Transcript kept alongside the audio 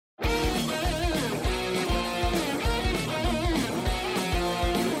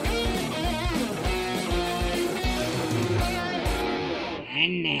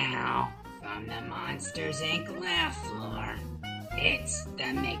the Monsters Inc. laugh floor. It's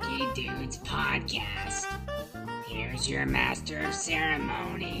the Mickey Dudes Podcast. Here's your master of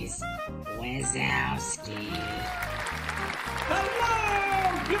ceremonies, Wazowski.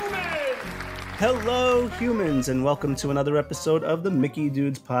 Hello, humans! Hello, humans, and welcome to another episode of the Mickey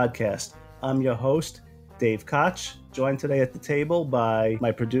Dudes Podcast. I'm your host, Dave Koch, joined today at the table by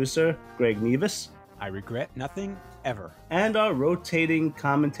my producer, Greg Nevis. I regret nothing ever. And our rotating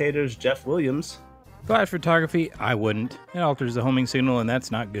commentators, Jeff Williams. Flash photography, I wouldn't. It alters the homing signal, and that's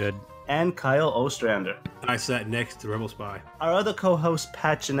not good. And Kyle Ostrander. I sat next to Rebel Spy. Our other co-host,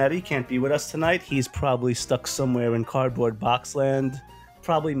 Pat Giannetti, can't be with us tonight. He's probably stuck somewhere in cardboard box land,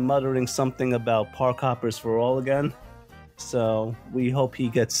 probably muttering something about park hoppers for all again. So we hope he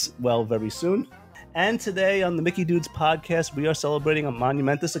gets well very soon. And today on the Mickey Dudes Podcast, we are celebrating a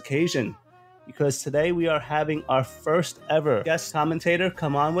monumentous occasion, because today we are having our first ever guest commentator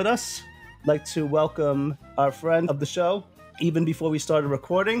come on with us. I'd like to welcome our friend of the show, even before we started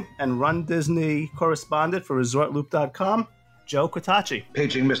recording, and runDisney correspondent for ResortLoop.com, Joe Quattrocchi.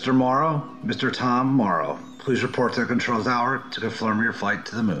 Paging Mr. Morrow, Mr. Tom Morrow. Please report to the control tower to confirm your flight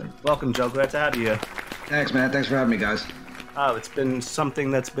to the moon. Welcome, Joe. Glad to have you here. Thanks, man. Thanks for having me, guys. Oh, it's been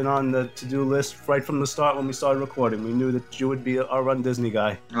something that's been on the to-do list right from the start when we started recording. We knew that you would be our runDisney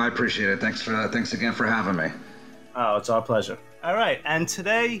guy. I appreciate it. Thanks again for having me. Oh, it's our pleasure. All right, and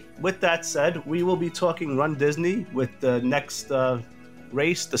today, with that said, we will be talking runDisney with the next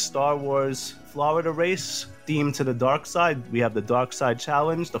race, the Star Wars Florida race, themed to the dark side. We have the Dark Side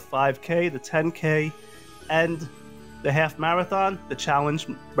Challenge, the 5K, the 10K, and the half marathon, the challenge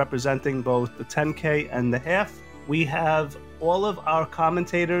representing both the 10K and the half. We have all of our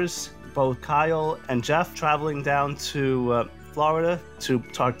commentators, both Kyle and Jeff, traveling down to Florida to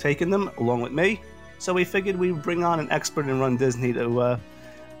partake in them, along with me. So we figured we'd bring on an expert in runDisney to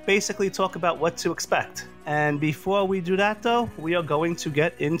basically talk about what to expect. And before we do that, though, we are going to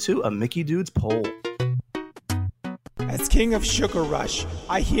get into a Mickey Dudes poll. As King of Sugar Rush,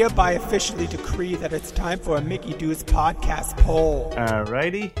 I hereby officially decree that it's time for a Mickey Dudes Podcast poll.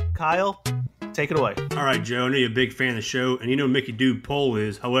 Alrighty, Kyle, take it away. All right, Joe, I know you're a big fan of the show, and you know what Mickey Dude poll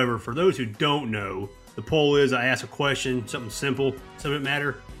is. However, for those who don't know, the poll is I ask a question, something simple, subject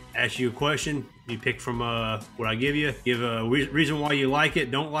matter, ask you a question, you pick from what I give you, give a reason why you like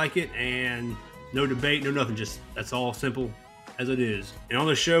it, don't like it, and no debate, no nothing, just that's all simple as it is. And on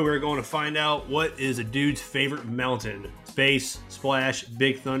the show, we're going to find out what is a dude's favorite mountain. Space, Splash,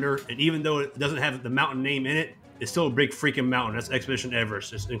 Big Thunder, and even though it doesn't have the mountain name in it, it's still a big freaking mountain. That's Expedition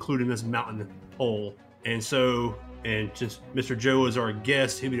Everest. It's included in this mountain poll. And so, and since Mr. Joe is our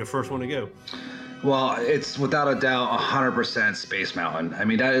guest, he'll be the first one to go. Well, it's without a doubt 100% Space Mountain. I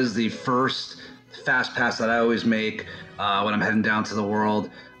mean, that is the first fast pass that I always make when I'm heading down to the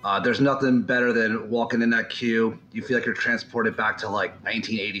world. There's nothing better than walking in that queue. You feel like you're transported back to like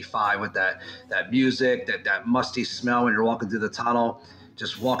 1985 with that music, that musty smell when you're walking through the tunnel,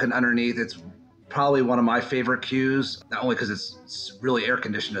 just walking underneath. It's probably one of my favorite queues, not only because it's really air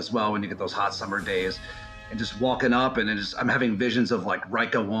conditioned as well when you get those hot summer days, and just walking up and I'm having visions of like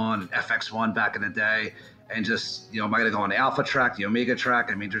Rika 1 and FX1 back in the day, and just, am I going to go on the Alpha track, the Omega track?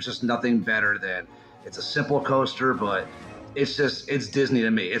 I mean, there's just nothing better than, it's a simple coaster, but it's Disney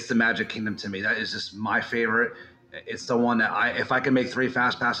to me. It's the Magic Kingdom to me. That is just my favorite. It's the one that if I can make 3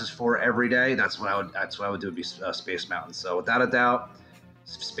 fast passes for every day, that's what I would do, would be Space Mountain. So without a doubt,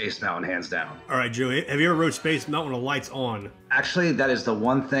 Space Mountain, hands down. All right, Joe, have you ever rode Space Mountain with the lights on? Actually, that is the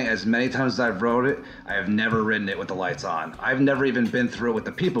one thing, as many times as I've rode it, I have never ridden it with the lights on. I've never even been through it with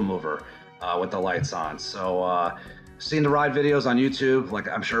the People Mover with the lights on. So seen the ride videos on YouTube, like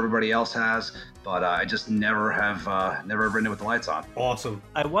I'm sure everybody else has, but I just never have ridden it with the lights on. Awesome.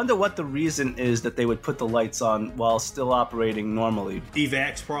 I wonder what the reason is that they would put the lights on while still operating normally.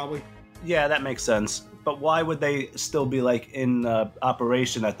 Evacs, probably. Yeah, that makes sense. But why would they still be like in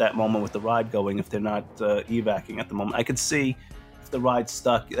operation at that moment with the ride going if they're not evacing at the moment? I could see if the ride's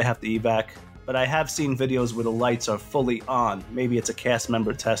stuck, they have to evac. But I have seen videos where the lights are fully on. Maybe it's a cast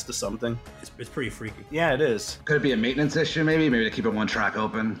member test or something. It's pretty freaky. Yeah, it is. Could it be a maintenance issue maybe? Maybe to keep it one track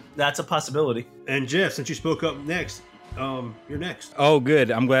open? That's a possibility. And Jeff, since you spoke up next, you're next. Oh, good.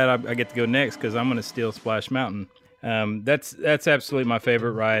 I'm glad I get to go next because I'm going to steal Splash Mountain. That's absolutely my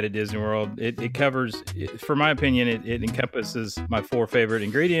favorite ride at Disney World. It covers, for my opinion, it encompasses my 4 favorite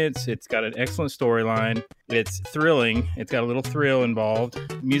ingredients. It's got an excellent storyline. It's thrilling. It's got a little thrill involved.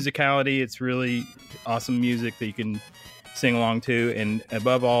 Musicality, it's really awesome music that you can sing along to. And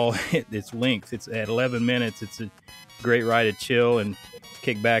above all, its length. It's at 11 minutes. It's a great ride to chill and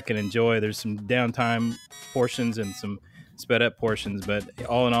kick back and enjoy. There's some downtime portions and some sped up portions. But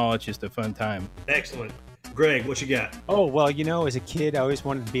all in all, it's just a fun time. Excellent. Greg, what you got? Oh, well, as a kid, I always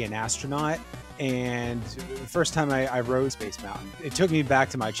wanted to be an astronaut. And the first time I rode Space Mountain, it took me back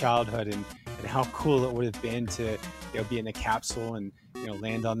to my childhood and how cool it would have been to be in a capsule and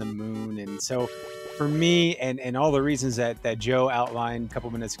land on the moon. And so for me and all the reasons that Joe outlined a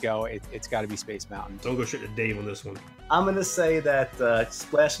couple minutes ago, it's got to be Space Mountain. Don't go straight to Dave on this one. I'm going to say that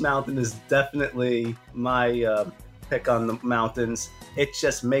Splash Mountain is definitely my pick on the mountains. It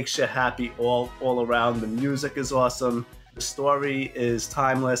just makes you happy all around. The music is awesome. The story is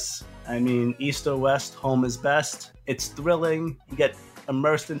timeless. I mean, East or West, home is best. It's thrilling. You get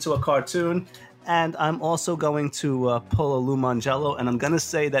immersed into a cartoon. And I'm also going to pull a Lou Mangello, and I'm going to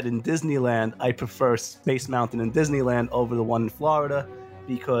say that in Disneyland, I prefer Space Mountain in Disneyland over the one in Florida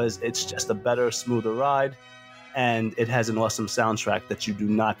because it's just a better, smoother ride, and it has an awesome soundtrack that you do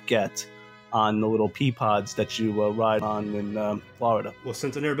not get on the little Peapods that you ride on in Florida. Well,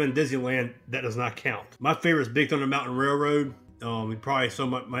 since I've never been to Disneyland, that does not count. My favorite is Big Thunder Mountain Railroad. You probably saw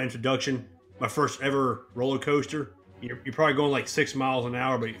my introduction, my first ever roller coaster. You're probably going like 6 miles an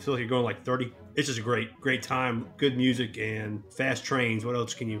hour, but you feel like you're going like 30. It's just a great time, good music, and fast trains. What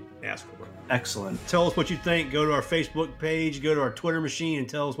else can you ask for? Excellent. Tell us what you think. Go to our Facebook page, go to our Twitter machine, and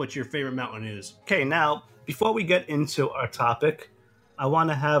tell us what your favorite mountain is. Okay, now, before we get into our topic, I want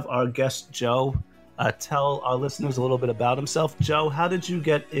to have our guest, Joe, tell our listeners a little bit about himself. Joe, how did you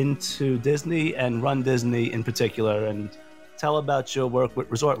get into Disney and runDisney in particular? And tell about your work with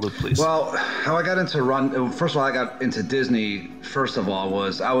Resort Loop, please. Well, how I got into first of all, I got into Disney, first of all,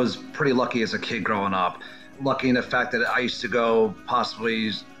 was I was pretty lucky as a kid growing up. Lucky in the fact that I used to go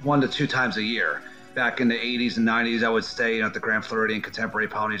possibly 1 to 2 times a year. Back in the 80s and 90s, I would stay at the Grand Floridian Contemporary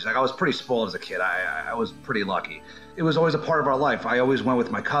Ponies. Like, I was pretty spoiled as a kid. I was pretty lucky. It was always a part of our life. I always went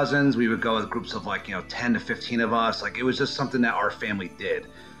with my cousins. We would go with groups of 10 to 15 of us. Like, it was just something that our family did.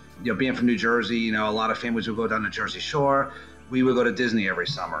 Being from New Jersey, a lot of families would go down to Jersey Shore. We would go to Disney every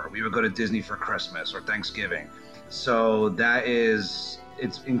summer. We would go to Disney for Christmas or Thanksgiving. So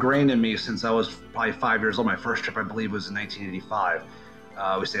it's ingrained in me since I was probably 5 years old. My first trip, I believe, was in 1985.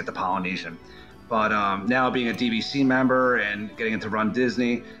 We stayed at the Polynesian. But now being a DVC member and getting into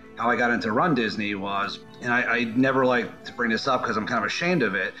runDisney, how I got into runDisney was, and I never like to bring this up because I'm kind of ashamed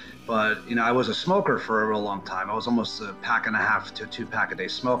of it, but I was a smoker for a real long time. I was almost a 1.5 to 2 pack a day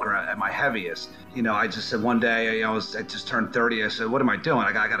smoker at my heaviest. I just said one day, I just turned 30. I said, what am I doing?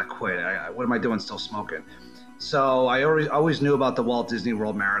 I got to quit. What am I doing still smoking? So I always knew about the Walt Disney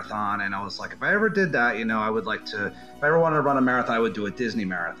World Marathon, and I was like, if I ever did that, I would like to, if I ever wanted to run a marathon, I would do a Disney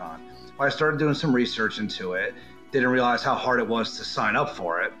marathon. Well, I started doing some research into it. Didn't realize how hard it was to sign up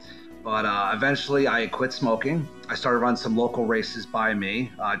for it. But eventually I quit smoking. I started running some local races by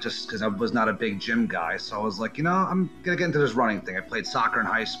me, just because I was not a big gym guy. So I was like, I'm going to get into this running thing. I played soccer in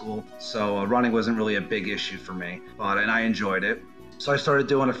high school, so running wasn't really a big issue for me, and I enjoyed it. So I started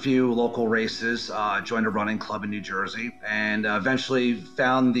doing a few local races, joined a running club in New Jersey, and eventually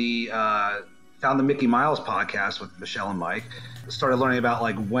found the Mickey Miles podcast with Michelle and Mike. Started learning about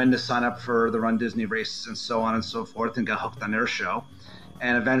when to sign up for the runDisney races and so on and so forth, and got hooked on their show.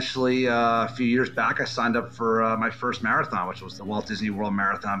 And eventually, a few years back, I signed up for my first marathon, which was the Walt Disney World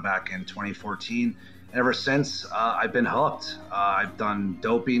Marathon back in 2014. And ever since, I've been hooked. I've done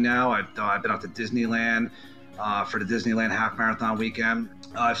Dopey now. I've been out to Disneyland for the Disneyland Half Marathon weekend.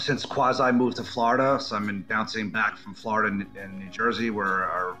 I've since quasi moved to Florida, so I'm bouncing back from Florida and New Jersey, where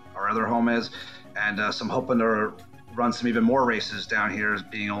our other home is. And so I'm hoping to run some even more races down here,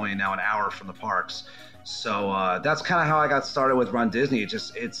 being only now an hour from the parks. So that's kind of how I got started with runDisney.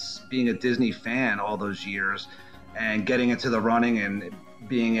 It's being a Disney fan all those years and getting into the running and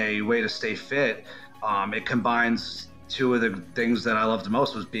being a way to stay fit. It combines two of the things that I loved the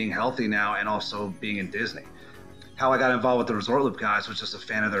most, was being healthy now and also being in Disney. How I got involved with the Resort Loop guys was just a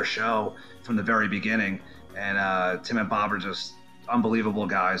fan of their show from the very beginning. And Tim and Bob are just unbelievable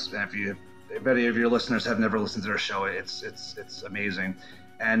guys. And if any of your listeners have never listened to their show, it's amazing.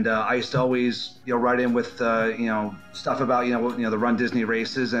 And I used to always, write in with, stuff about, the runDisney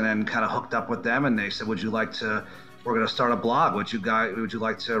races, and then kind of hooked up with them. And they said, we're going to start a blog. Would you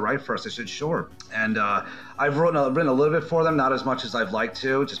like to write for us? I said, sure. And I've written a little bit for them, not as much as I'd like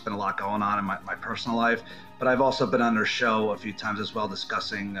to. Just been a lot going on in my personal life. But I've also been on their show a few times as well,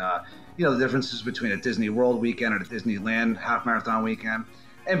 discussing, the differences between a Disney World weekend and a Disneyland half marathon weekend.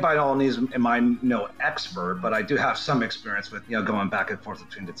 And by all means, am I no expert, but I do have some experience with, going back and forth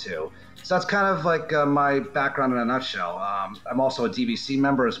between the two. So that's kind of like my background in a nutshell. I'm also a DVC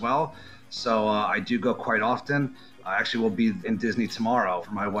member as well. So I do go quite often. I actually will be in Disney tomorrow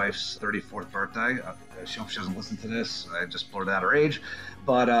for my wife's 34th birthday. She hopes she doesn't listen to this. I just blurted out her age.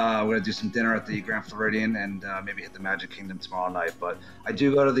 But we're going to do some dinner at the Grand Floridian and maybe hit the Magic Kingdom tomorrow night. But I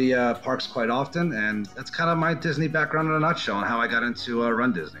do go to the parks quite often, and that's kind of my Disney background in a nutshell and how I got into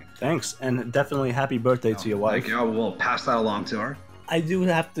Run Disney. Thanks, and definitely happy birthday to your wife. Thank you. We'll pass that along to her. I do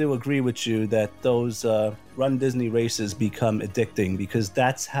have to agree with you that those Run Disney races become addicting, because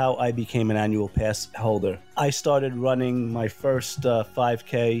that's how I became an annual pass holder. I started running my first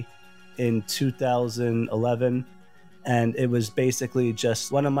 5K in 2011, and it was basically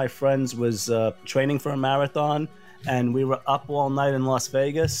just one of my friends was training for a marathon, and we were up all night in Las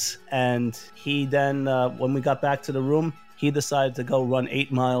Vegas, and he then, when we got back to the room, he decided to go run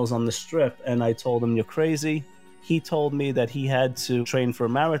 8 miles on the Strip, and I told him, "You're crazy." He told me that he had to train for a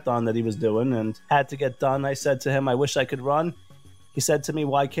marathon that he was doing and had to get done. I said to him, "I wish I could run." He said to me,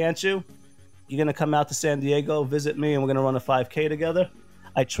 "Why can't you? You're going to come out to San Diego, visit me, and we're going to run a 5K together."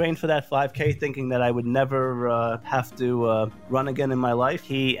 I trained for that 5K thinking that I would never have to run again in my life.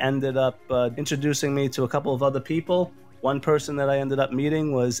 He ended up introducing me to a couple of other people. One person that I ended up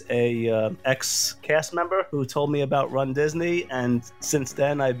meeting was a ex-cast member who told me about Run Disney, and since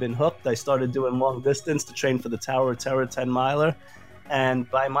then I've been hooked. I started doing long distance to train for the Tower of Terror 10-miler, and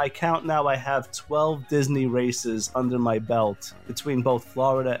by my count now I have 12 Disney races under my belt between both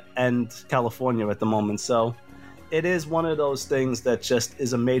Florida and California at the moment. So it is one of those things that just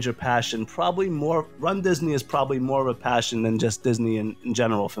is a major passion. Probably more, Run Disney is probably more of a passion than just Disney in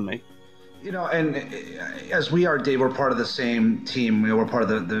general for me. You know, and as we are, Dave, we're part of the same team. You know, we're part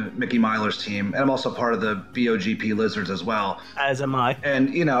of the Mickey Milers team, and I'm also part of the BOGP Lizards as well. As am I.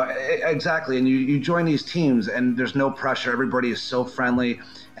 And, you know, exactly. And you join these teams, and there's no pressure. Everybody is so friendly.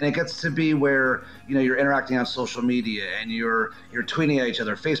 And it gets to be where, you know, you're interacting on social media, and you're tweeting at each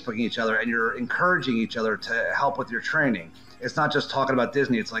other, Facebooking each other, and you're encouraging each other to help with your training. It's not just talking about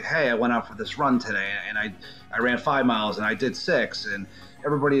Disney. It's like, hey, I went out for this run today, and I ran 5 miles, and I did 6, and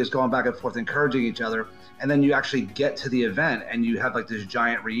everybody is going back and forth encouraging each other, and then you actually get to the event and you have like this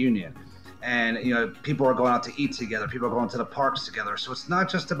giant reunion, and you know, people are going out to eat together, people are going to the parks together. So it's not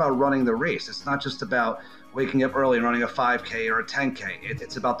just about running the race, it's not just about waking up early and running a 5K or a 10K.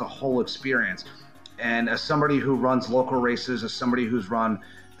 It's about the whole experience. And as somebody who runs local races, as somebody who's run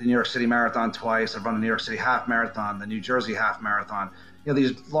the New York City Marathon twice, I've run the New York City Half Marathon, the New Jersey Half Marathon, you know,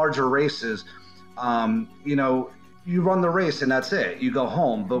 these larger races, you know, you run the race and that's it. You go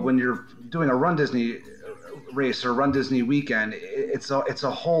home. But when you're doing a Run Disney race or Run Disney weekend, it's a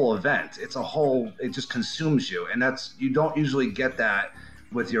whole event. It just consumes you. And you don't usually get that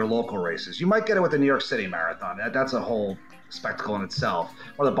with your local races. You might get it with the New York City Marathon. That's a whole spectacle in itself,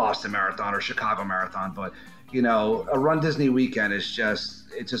 or the Boston Marathon or Chicago Marathon. But, you know, a Run Disney weekend is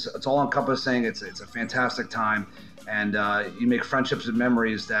it's all encompassing. It's a fantastic time. And you make friendships and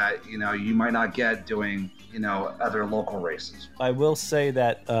memories that, you know, you might not get doing, you know, other local races. I will say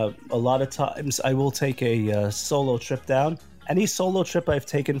that a lot of times I will take a solo trip down. Any solo trip I've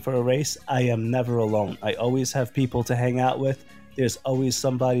taken for a race, I am never alone. I always have people to hang out with. There's always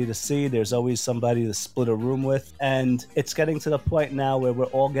somebody to see. There's always somebody to split a room with. And it's getting to the point now where we're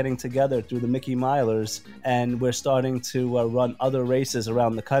all getting together through the Mickey Milers, and we're starting to run other races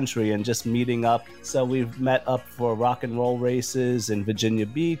around the country and just meeting up. So we've met up for rock and roll races in Virginia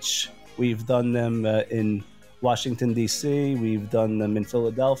Beach. We've done them in Washington, D.C. We've done them in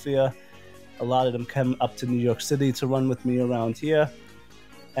Philadelphia. A lot of them come up to New York City to run with me around here.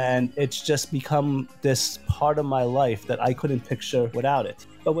 And it's just become this part of my life that I couldn't picture without it.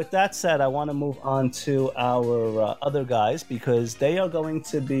 But with that said, I want to move on to our other guys, because they are going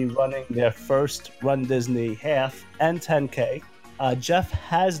to be running their first Run Disney half and 10K. Jeff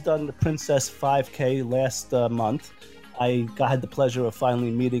has done the Princess 5K last month. I had the pleasure of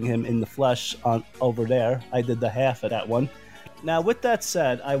finally meeting him in the flesh over there. I did the half of that one. Now, with that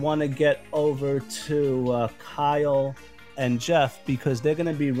said, I want to get over to Kyle and Jeff, because they're going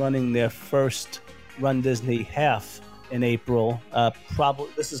to be running their first Run Disney half in April. Probably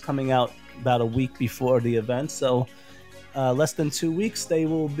this is coming out about a week before the event, so less than 2 weeks they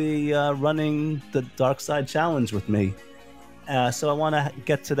will be running the Dark Side Challenge with me. So I want to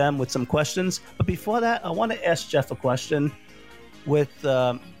get to them with some questions, but before that I want to ask Jeff a question. With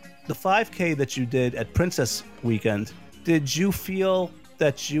the 5K that you did at Princess Weekend, did you feel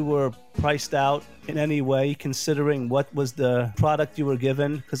that you were priced out in any way, considering what was the product you were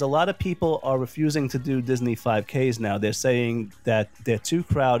given? Because a lot of people are refusing to do Disney 5Ks now. They're saying that they're too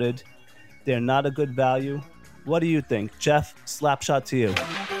crowded, they're not a good value. What do you think? Jeff, slap shot to you.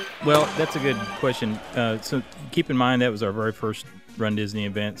 Well, that's a good question. So keep in mind that was our very first Run Disney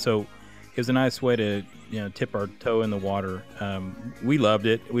event. So was a nice way to tip our toe in the water. We loved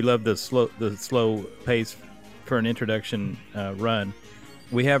it. We loved the slow pace for an introduction run.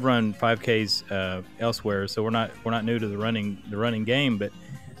 We have run 5Ks elsewhere, so we're not new to the running game. But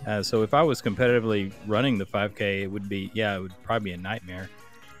so if I was competitively running the 5K, it would probably be a nightmare.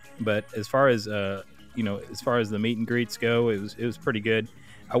 But as far as the meet and greets go, it was pretty good.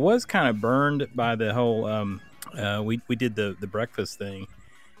 I was kind of burned by the whole. We did the breakfast thing,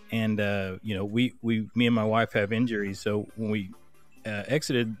 and me and my wife have injuries, so when we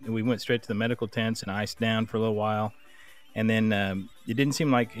exited, we went straight to the medical tents and iced down for a little while, and then it didn't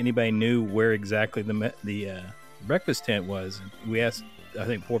seem like anybody knew where exactly the breakfast tent was. We asked, I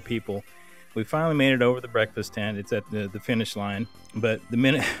think, 4 people. We finally made it over the breakfast tent. It's at the finish line, but the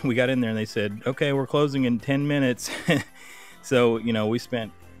minute we got in there and they said, "Okay, we're closing in 10 minutes," so we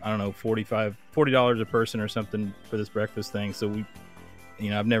spent, I don't know, $40 a person or something for this breakfast thing. So we,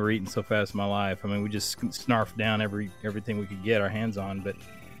 I've never eaten so fast in my life. I mean, we just snarfed down everything we could get our hands on. But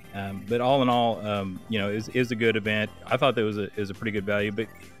all in all, it was a good event. I thought that it was a pretty good value. But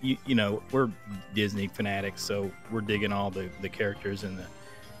we're Disney fanatics, so we're digging all the characters and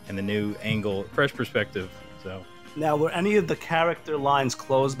the new angle, fresh perspective. So now, were any of the character lines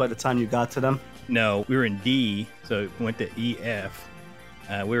closed by the time you got to them? No, we were in D, so we went to EF.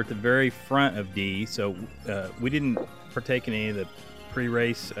 We were at the very front of D, so we didn't partake in any of the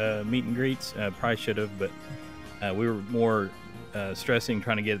pre-race meet and greets. Probably should have, but we were more stressing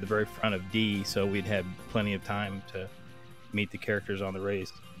trying to get at the very front of D, so we'd have plenty of time to meet the characters on the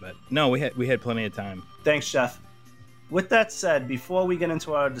race. But no, we had plenty of time. Thanks, Jeff. With that said, before we get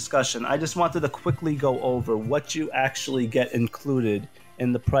into our discussion, I just wanted to quickly go over what you actually get included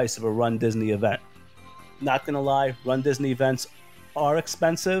in the price of a Run Disney event. Not gonna lie, Run Disney events are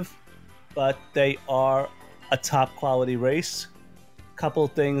expensive, but they are a top quality race. Couple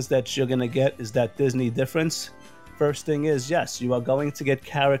things that you're gonna get is that Disney difference. First thing is, yes, you are going to get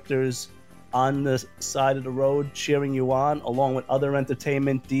characters on the side of the road cheering you on, along with other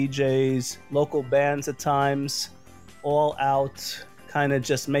entertainment, DJs, local bands at times, all out, kind of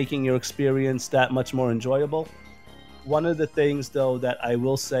just making your experience that much more enjoyable. One of the things, though, that I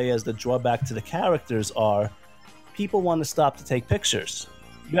will say as the drawback to the characters are people want to stop to take pictures.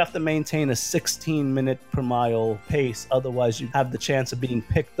 You have to maintain a 16-minute per mile pace, otherwise you have the chance of being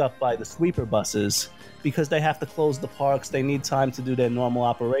picked up by the sweeper buses because they have to close the parks. They need time to do their normal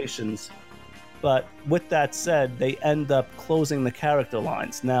operations. But with that said, they end up closing the character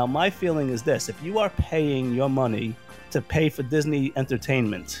lines. Now, my feeling is this: if you are paying your money to pay for Disney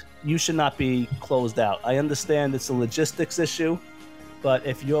entertainment, you should not be closed out. I understand it's a logistics issue, but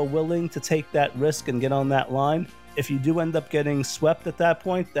if you're willing to take that risk and get on that line, if you do end up getting swept at that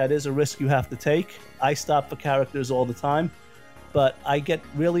point, that is a risk you have to take. I stop for characters all the time, but I get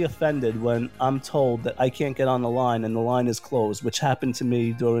really offended when I'm told that I can't get on the line and the line is closed, which happened to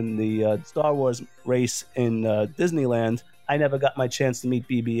me during the Star Wars race in Disneyland. I never got my chance to meet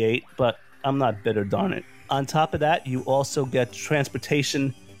BB-8, but I'm not bitter, darn it. On top of that, you also get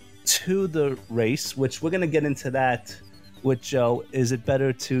transportation to the race, which we're going to get into that with Joe. Is it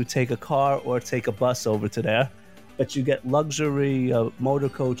better to take a car or take a bus over to there? But you get luxury motor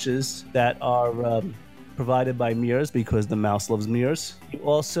coaches that are provided by Mears because the mouse loves Mears. You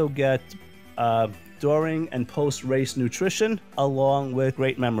also get during and post-race nutrition along with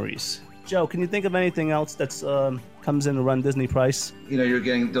great memories. Joe, can you think of anything else that's comes in a Run Disney price? You're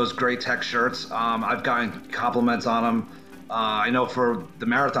getting those great tech shirts. I've gotten compliments on them. I know for the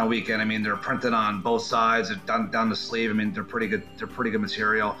marathon weekend, I mean, they're printed on both sides, down the sleeve. I mean, they're pretty good. They're pretty good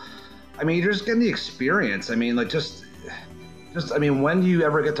material. I mean, you're just getting the experience. I mean, when do you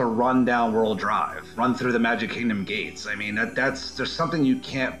ever get to run down World Drive, run through the Magic Kingdom gates? I mean, there's something you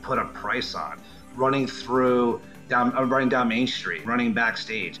can't put a price on. Running down Main Street, running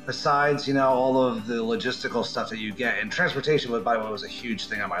backstage. Besides, all of the logistical stuff that you get, and transportation, by the way, was a huge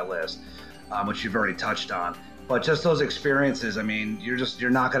thing on my list, which you've already touched on. But just those experiences, I mean, you're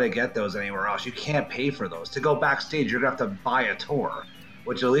not going to get those anywhere else. You can't pay for those. To go backstage, you're going to have to buy a tour,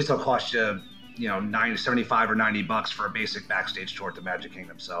 which at least will cost you, $75 or $90 for a basic backstage tour at the Magic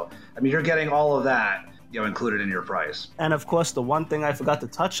Kingdom. So, I mean, you're getting all of that, included in your price. And of course, the one thing I forgot to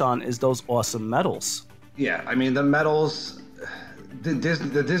touch on is those awesome medals. Yeah, I mean, the medals, the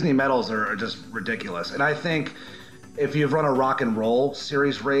Disney medals are just ridiculous. And I think if you've run a Rock and Roll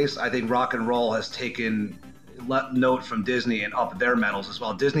series race, I think Rock and Roll has taken note from Disney and up their medals as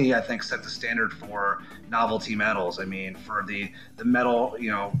well. Disney, I think, set the standard for novelty medals. I mean, for the medal,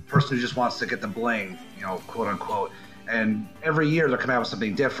 person who just wants to get the bling, quote unquote. And every year they're coming out with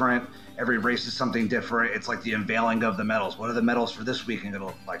something different. Every race is something different. It's like the unveiling of the medals. What are the medals for this weekend going to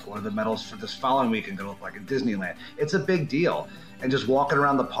look like? What are the medals for this following weekend going to look like in Disneyland? It's a big deal. And just walking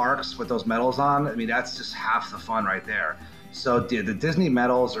around the parks with those medals on, I mean, that's just half the fun right there. So the Disney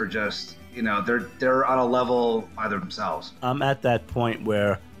medals are just, they're on a level by themselves. I'm at that point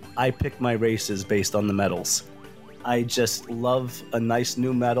where I pick my races based on the medals. I just love a nice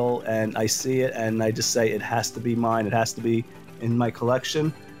new medal, and I see it and I just say it has to be mine. It has to be in my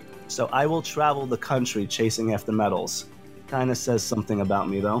collection. So I will travel the country chasing after medals. Kind of says something about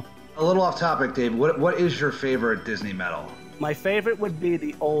me, though. A little off topic, Dave. What is your favorite Disney medal? My favorite would be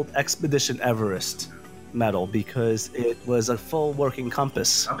the old Expedition Everest medal because it was a full working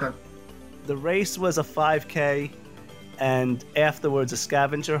compass. Okay. The race was a 5K and afterwards a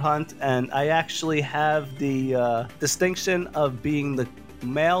scavenger hunt, and I actually have the distinction of being the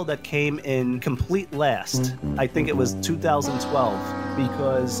male that came in complete last. I think it was 2012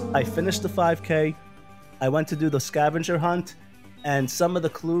 because I finished the 5K, I went to do the scavenger hunt, and some of the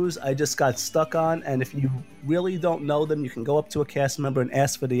clues I just got stuck on, and if you really don't know them, you can go up to a cast member and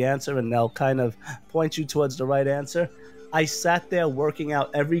ask for the answer and they'll kind of point you towards the right answer. I sat there working out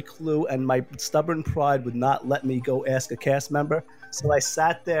every clue, and my stubborn pride would not let me go ask a cast member. So I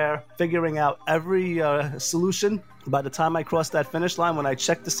sat there figuring out every solution. By the time I crossed that finish line, when I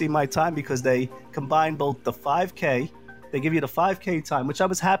checked to see my time, because they combine both the 5K, they give you the 5K time, which I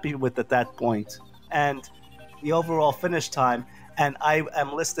was happy with at that point, and the overall finish time, and I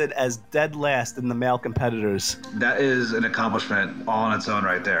am listed as dead last in the male competitors. That is an accomplishment all on its own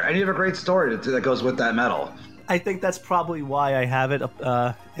right there. And you have a great story that goes with that medal. I think that's probably why I have it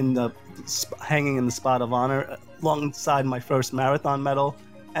hanging in the spot of honor alongside my first marathon medal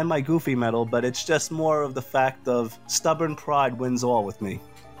and my Goofy medal, but it's just more of the fact of stubborn pride wins all with me.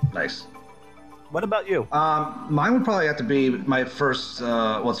 Nice. What about you? Mine would probably have to be my first,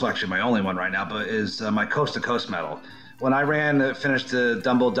 it's actually my only one right now, but is my Coast to Coast medal. When I finished the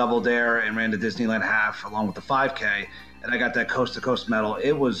Dumbo Double Dare and ran the Disneyland half along with the 5K, and I got that Coast to Coast medal,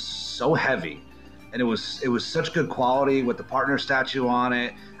 it was so heavy. And it was such good quality with the partner statue on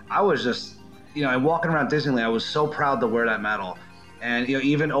it. I was just, walking around Disneyland, I was so proud to wear that medal. And,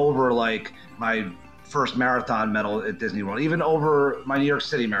 even over like my first marathon medal at Disney World, even over my New York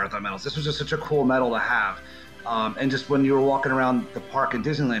City marathon medals, this was just such a cool medal to have. And just when you were walking around the park in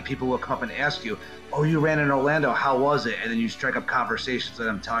Disneyland, people would come up and ask you, oh, you ran in Orlando, how was it? And then you strike up conversations with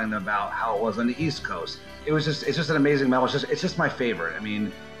them telling them about how it was on the East Coast. It's just an amazing medal. It's just my favorite. I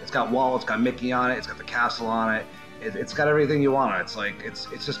mean, it's got Walt, it's got Mickey on it, it's got the castle on it. It's got everything you want on it.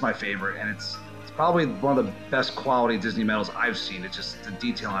 It's just my favorite, and it's probably one of the best quality Disney medals I've seen. It's just the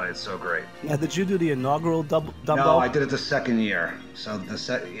detail on it is so great. Now, did you do the inaugural Dumbo? No, I did it the second year. So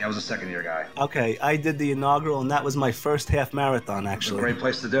I was a second year guy. Okay, I did the inaugural, and that was my first half marathon, actually. It's a great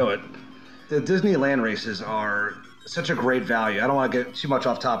place to do it. The Disneyland races are such a great value. I don't want to get too much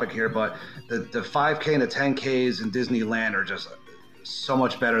off topic here, but the 5K and the 10Ks in Disneyland are just so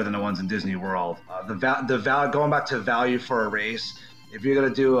much better than the ones in Disney World. Going back to value for a race, if you're going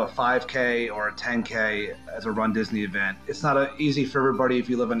to do a 5K or a 10K as a Run Disney event, it's not easy for everybody if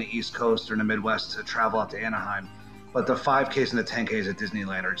you live on the East Coast or in the Midwest to travel out to Anaheim. But the 5Ks and the 10Ks at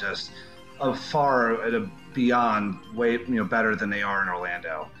Disneyland are just far beyond way better than they are in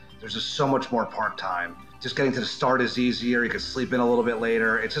Orlando. There's just so much more park time. Just getting to the start is easier. You can sleep in a little bit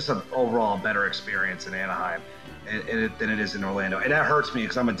later. It's just an overall better experience in Anaheim than it is in Orlando. And that hurts me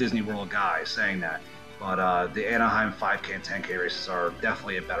because I'm a Disney World guy saying that. But the Anaheim 5K and 10K races are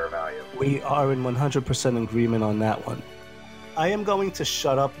definitely a better value. We are in 100% agreement on that one. I am going to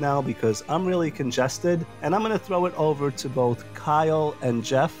shut up now because I'm really congested, and I'm going to throw it over to both Kyle and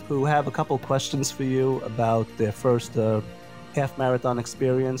Jeff, who have a couple questions for you about their first half marathon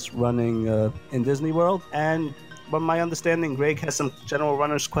experience running in Disney World. And from my understanding, Greg has some general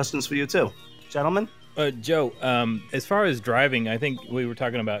runners questions for you too. Gentlemen? Joe, as far as driving, I think we were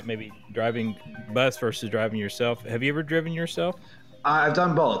talking about maybe driving bus versus driving yourself. Have you ever driven yourself? I've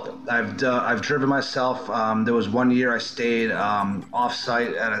done both. I've driven myself. There was one year I stayed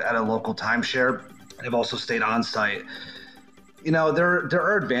off-site at a local timeshare. I've also stayed on-site. There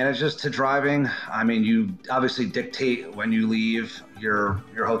are advantages to driving. I mean, you obviously dictate when you leave your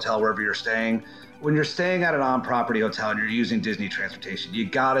hotel, wherever you're staying. When you're staying at an on-property hotel and you're using Disney transportation, you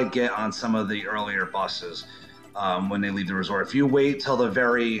gotta get on some of the earlier buses when they leave the resort. If you wait till the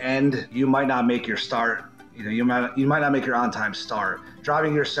very end, you might not make your start. You might not make your on-time start.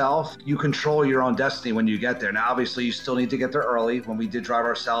 Driving yourself, you control your own destiny when you get there. Now, obviously, you still need to get there early. When we did drive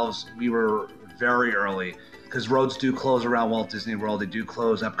ourselves, we were very early because roads do close around Walt Disney World. They do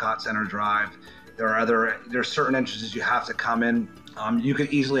close Epcot Center Drive. There's certain entrances you have to come in. You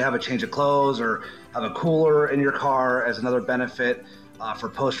could easily have a change of clothes or have a cooler in your car as another benefit for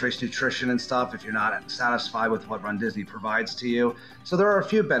post-race nutrition and stuff if you're not satisfied with what runDisney provides to you. So there are a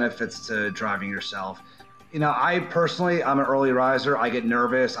few benefits to driving yourself. I personally, I'm an early riser. I get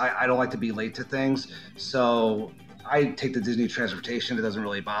nervous. I don't like to be late to things. So I take the Disney transportation. It doesn't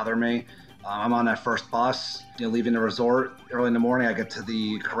really bother me. I'm on that first bus, leaving the resort early in the morning. I get to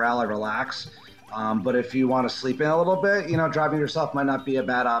the corral, I relax. But if you want to sleep in a little bit, driving yourself might not be a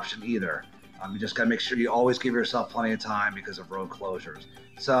bad option either. You just got to make sure you always give yourself plenty of time because of road closures.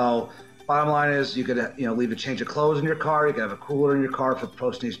 So bottom line is you could, leave a change of clothes in your car. You could have a cooler in your car for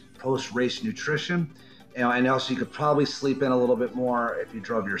post-race nutrition. And also you could probably sleep in a little bit more if you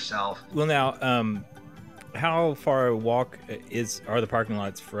drove yourself. Well, now, how far a walk are the parking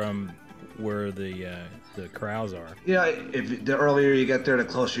lots from where the corrals are? If the earlier you get there, the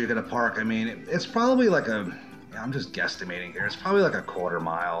closer you're going to park. I mean, it's probably like I'm just guesstimating here. It's probably like a quarter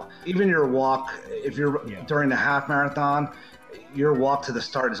mile. Even your walk, if you're during the half marathon, your walk to the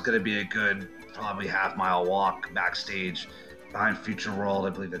start is going to be a good, probably half-mile walk backstage behind Future World.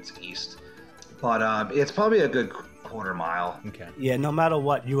 I believe it's east. But it's probably a good quarter mile. Okay. Yeah, no matter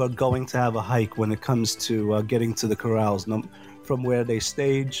what, you are going to have a hike when it comes to getting to the corrals from where they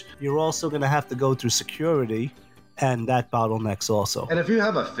stage. You're also going to have to go through security, and that bottlenecks also. And if you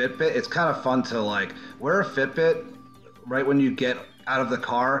have a Fitbit, it's kind of fun to wear a Fitbit right when you get out of the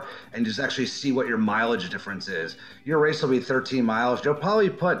car and just actually see what your mileage difference is. Your race will be 13 miles. You'll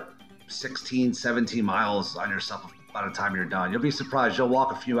probably put 16, 17 miles on yourself by the time you're done. You'll be surprised. You'll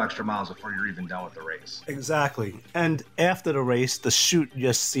walk a few extra miles before you're even done with the race. Exactly. And after the race, the chute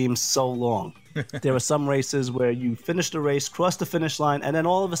just seems so long. There are some races where you finish the race, cross the finish line, and then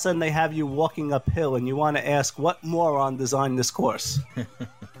all of a sudden they have you walking uphill, and you want to ask, what moron designed this course?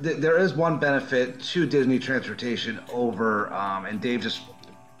 There is one benefit to Disney transportation over, and Dave just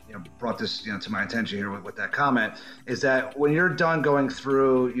brought this to my attention here with that comment, is that when you're done going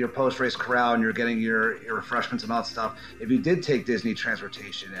through your post-race corral and you're getting your refreshments and all that stuff, if you did take Disney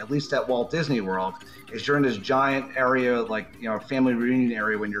transportation, at least at Walt Disney World, is you're in this giant area, family reunion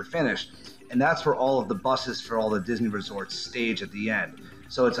area when you're finished. And that's where all of the buses for all the Disney resorts stage at the end.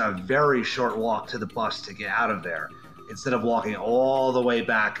 So it's a very short walk to the bus to get out of there, instead of walking all the way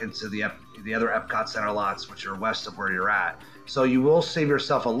back into the other Epcot Center lots, which are west of where you're at. So you will save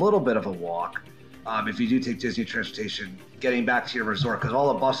yourself a little bit of a walk if you do take Disney transportation getting back to your resort, because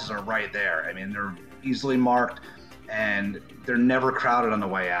all the buses are right there. I mean, they're easily marked and they're never crowded on the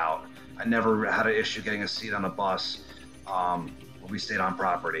way out. I never had an issue getting a seat on a bus when we stayed on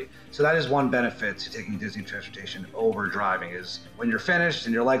property. So that is one benefit to taking Disney transportation over driving, is when you're finished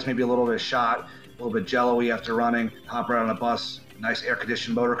and your legs may be a little bit shot, a little bit jello-y after running, hop right on a bus, nice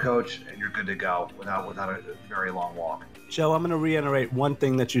air-conditioned motor coach, and you're good to go without a very long walk. Joe, I'm going to reiterate one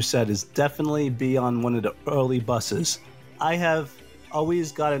thing that you said, is definitely be on one of the early buses. I have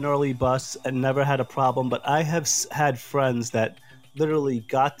always got an early bus and never had a problem, but I have had friends that literally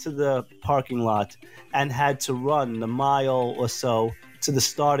got to the parking lot and had to run the mile or so to the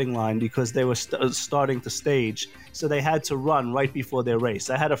starting line because they were starting to stage. So they had to run right before their race.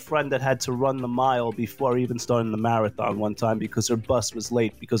 I had a friend that had to run the mile before even starting the marathon one time because her bus was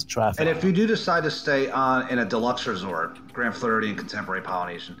late because of traffic. And if you do decide to stay in a deluxe resort, Grand Floridian Contemporary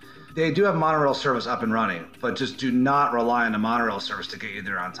Polynesian, they do have monorail service up and running, but just do not rely on the monorail service to get you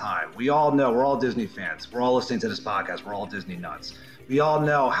there on time. We all know, we're all Disney fans. We're all listening to this podcast. We're all Disney nuts. We all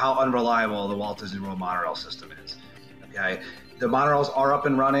know how unreliable the Walt Disney World monorail system is. Okay, the monorails are up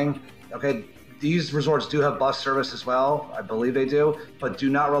and running. Okay, these resorts do have bus service as well. I believe they do, but do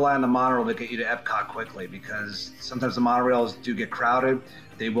not rely on the monorail to get you to Epcot quickly, because sometimes the monorails do get crowded.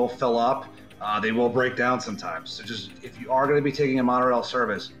 They will fill up. They will break down sometimes. So just, if you are going to be taking a monorail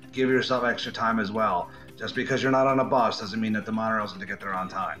service, give yourself extra time as well. Just because you're not on a bus doesn't mean that the monorail's going to get there on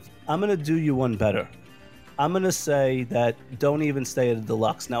time. I'm going to do you one better. I'm going to say that don't even stay at a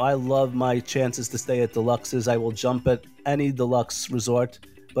deluxe. Now, I love my chances to stay at deluxes. I will jump at any deluxe resort.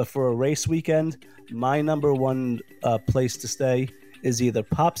 But for a race weekend, my number one place to stay is either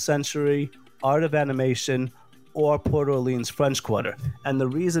Pop Century, Art of Animation, or Port Orleans French Quarter. And the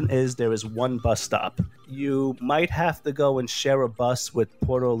reason is there is one bus stop. You might have to go and share a bus with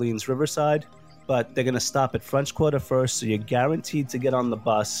Port Orleans Riverside, but they're going to stop at French Quarter first, so you're guaranteed to get on the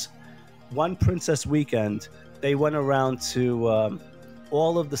bus. One Princess weekend, they went around to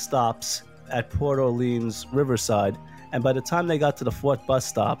all of the stops at Port Orleans Riverside, and by the time they got to the fourth bus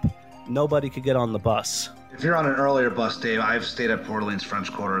stop, nobody could get on the bus. If you're on an earlier bus, Dave, I've stayed at Port Orleans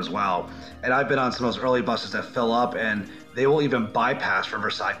French Quarter as well. And I've been on some of those early buses that fill up, and they will even bypass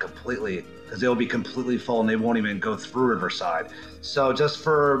Riverside completely because they'll be completely full and they won't even go through Riverside. So just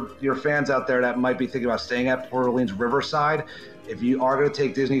for your fans out there that might be thinking about staying at Port Orleans Riverside, if you are going to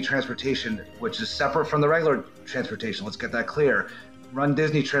take Disney transportation, which is separate from the regular transportation, let's get that clear.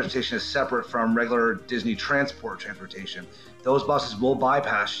 runDisney transportation is separate from regular Disney transport transportation. Those buses will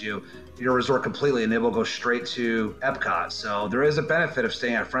bypass your resort completely, and they will go straight to Epcot. So there is a benefit of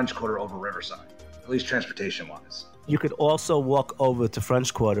staying at French Quarter over Riverside, at least transportation-wise. You could also walk over to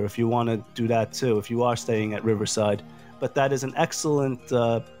French Quarter if you want to do that too, if you are staying at Riverside. But that is an excellent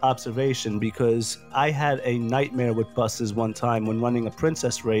observation, because I had a nightmare with buses one time when running a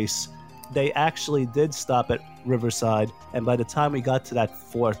princess race. They actually did stop at Riverside, and by the time we got to that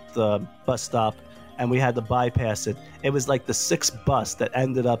fourth bus stop and we had to bypass it, it was like the sixth bus that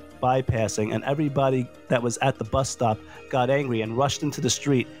ended up bypassing, and everybody that was at the bus stop got angry and rushed into the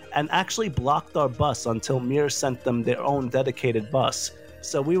street and actually blocked our bus until Mir sent them their own dedicated bus.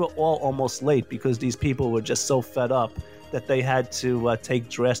 So we were all almost late because these people were just so fed up that they had to take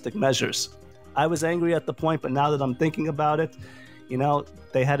drastic measures. I was angry at the point, but now that I'm thinking about it,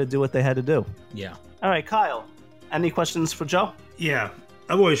 they had to do what they had to do. Yeah. All right, Kyle, any questions for Joe? Yeah.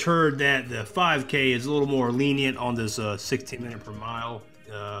 I've always heard that the 5K is a little more lenient on this 16 minute per mile.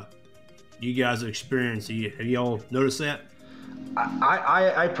 You guys have experienced, have you all noticed that?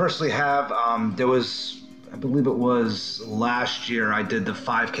 I personally have. There was, I believe it was last year, I did the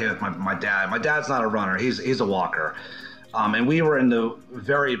 5K with my dad. My dad's not a runner. He's a walker. And we were in the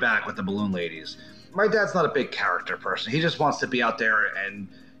very back with the balloon ladies. My dad's not a big character person. He just wants to be out there and,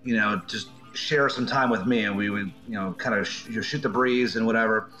 just share some time with me, and we would, kind of shoot the breeze and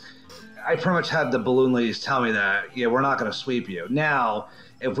whatever. I pretty much had the balloon ladies tell me that, we're not going to sweep you. Now,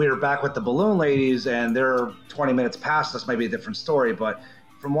 if we were back with the balloon ladies and they're 20 minutes past us, might be a different story. But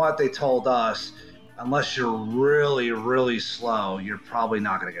from what they told us, unless you're really, really slow, you're probably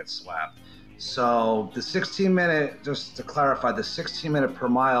not going to get swept. So the 16-minute, just to clarify, the 16-minute per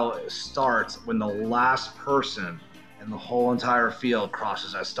mile starts when the last person in the whole entire field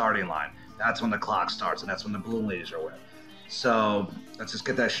crosses that starting line. That's when the clock starts, and that's when the balloon ladies are with. So let's just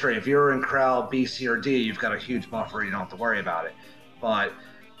get that straight. If you're in crowd B, C, or D, you've got a huge buffer. You don't have to worry about it. But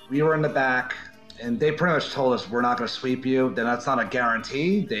we were in the back, and they pretty much told us we're not going to sweep you. Then that's not a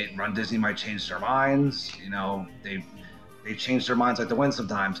guarantee. runDisney might change their minds. They change their minds like the wind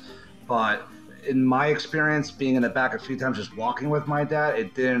sometimes. But in my experience, being in the back a few times, just walking with my dad,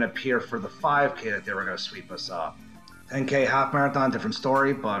 it didn't appear for the 5K that they were going to sweep us up. 10K half marathon, different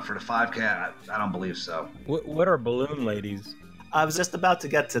story, but for the 5K, I don't believe so. What are balloon ladies? I was just about to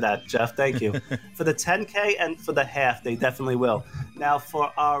get to that, Jeff. Thank you. For the 10K and for the half, they definitely will. Now,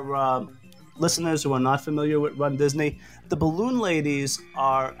 for our listeners who are not familiar with runDisney, the balloon ladies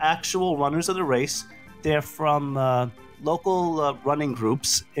are actual runners of the race. They're from local running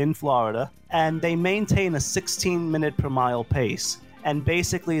groups in Florida, and they maintain a 16-minute per mile pace. And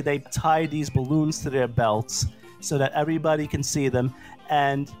basically, they tie these balloons to their belts so that everybody can see them,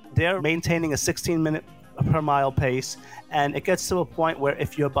 and they're maintaining a 16-minute per mile pace, and it gets to a point where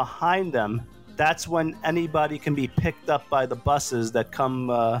if you're behind them, that's when anybody can be picked up by the buses that come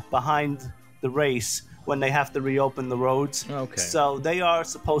behind the race when they have to reopen the roads. Okay. So they are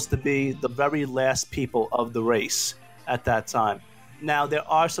supposed to be the very last people of the race at that time. Now, there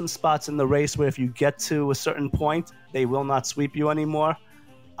are some spots in the race where if you get to a certain point, they will not sweep you anymore.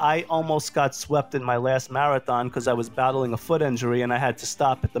 I almost got swept in my last marathon because I was battling a foot injury and I had to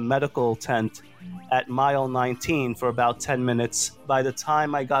stop at the medical tent at mile 19 for about 10 minutes. By the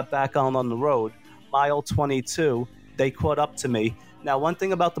time I got back on the road, mile 22, they caught up to me. Now, one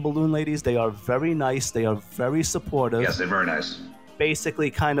thing about the balloon ladies, they are very nice. They are very supportive. Yes, they're very nice. Basically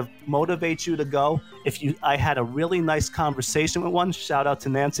kind of motivate you to go. I had a really nice conversation with one. Shout out to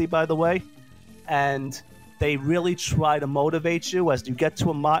Nancy, by the way. And they really try to motivate you. As you get to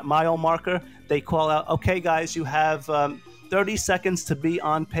a mile marker, they call out, okay, guys, you have 30 seconds to be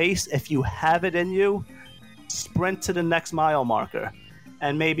on pace. If you have it in you, sprint to the next mile marker.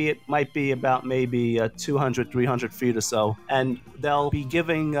 And maybe it might be about 200, 300 feet or so. And they'll be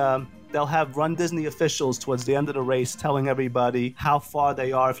giving, they'll have runDisney officials towards the end of the race telling everybody how far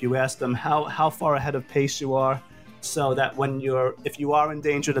they are if you ask them how far ahead of pace you are, so that if you are in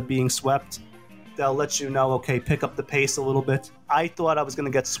danger of being swept, they'll let you know, okay, pick up the pace a little bit. I thought I was going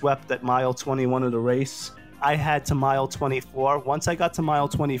to get swept at mile 21 of the race. I had to mile 24. Once I got to mile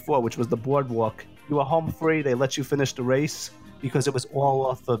 24, which was the boardwalk, you were home free. They let you finish the race because it was all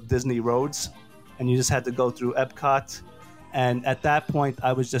off of Disney roads, and you just had to go through Epcot And at that point,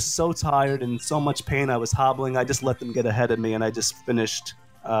 I was just so tired and so much pain. I was hobbling. I just let them get ahead of me, and I just finished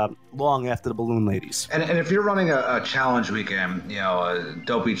long after the balloon ladies. And if you're running a challenge weekend, a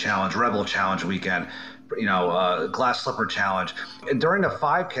dopey challenge, rebel challenge weekend, glass slipper challenge, and during the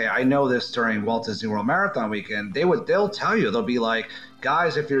 5K, I know this during Walt Disney World Marathon weekend, they'll tell you, they'll be like,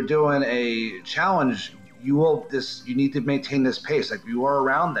 guys, if you're doing a challenge, you need to maintain this pace. Like, you are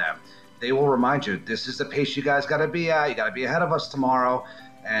around them, they will remind you, this is the pace you guys got to be at. You got to be ahead of us tomorrow.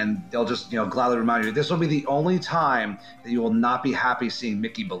 And they'll just, gladly remind you, this will be the only time that you will not be happy seeing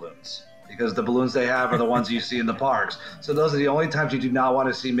Mickey balloons, because the balloons they have are the ones you see in the parks. So those are the only times you do not want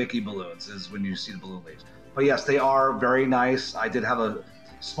to see Mickey balloons, is when you see the balloon ladies. But yes, they are very nice. I did have a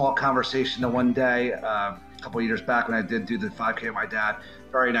small conversation the one day, a couple of years back when I did do the 5K with my dad.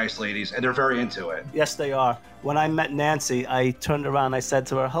 Very nice ladies, and they're very into it. Yes, they are. When I met Nancy, I turned around, I said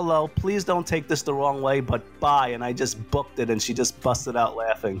to her, hello, please don't take this the wrong way, but bye. And I just booked it, and she just busted out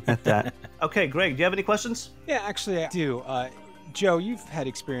laughing at that. Okay, Greg, do you have any questions? Yeah, actually I do. Joe, you've had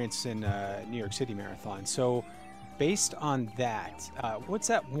experience in New York City Marathon. So based on that, what's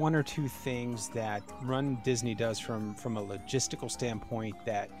that one or two things that Run Disney does from a logistical standpoint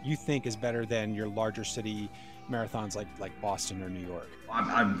that you think is better than your larger city marathons like Boston or New York?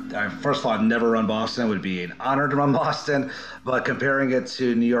 First of all, I've never run Boston. It would be an honor to run Boston. But comparing it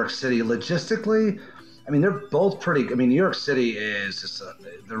to New York City, logistically, I mean, they're both pretty. I mean, New York City is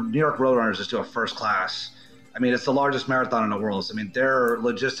the New York Roadrunners just do a first class. I mean, it's the largest marathon in the world. So, I mean, they're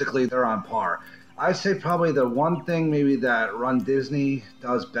on par. I'd say probably the one thing maybe that Run Disney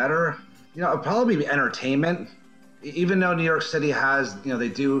does better, it'd probably be entertainment. Even though New York City has,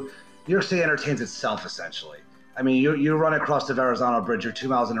 New York City entertains itself essentially. I mean, you run across the Verrazano Bridge, you're 2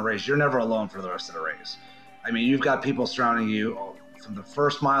 miles in a race, you're never alone for the rest of the race. I mean, you've got people surrounding you from the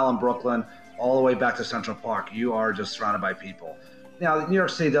first mile in Brooklyn all the way back to Central Park. You are just surrounded by people. Now, New York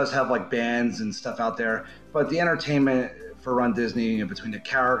City does have like bands and stuff out there, but the entertainment for Run Disney, between the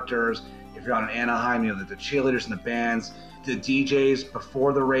characters, if you're out in Anaheim, the cheerleaders and the bands, the DJs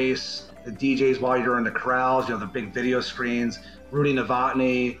before the race, the DJs while you're in the crowds, the big video screens, Rudy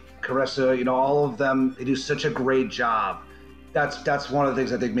Novotny, Carissa, all of them, they do such a great job. That's one of the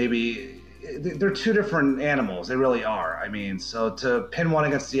things I think maybe they're two different animals. They really are. I mean, so to pin one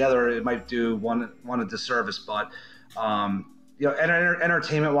against the other, it might do one a disservice, but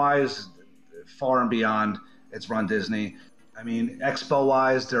entertainment wise, far and beyond, it's Run Disney. I mean, expo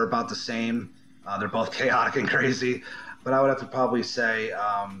wise, they're about the same. They're both chaotic and crazy, but I would have to probably say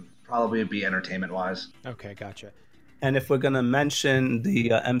probably be entertainment wise. Okay, gotcha. And if we're going to mention the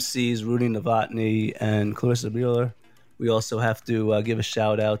MCs, Rudy Novotny and Clarissa Bueller, we also have to give a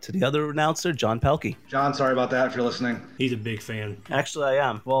shout out to the other announcer, John Pelkey. John, sorry about that if you're listening. He's a big fan. Actually, I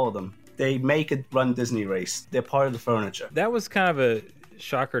am, for all of them. They make a Run Disney race. They're part of the furniture. That was kind of a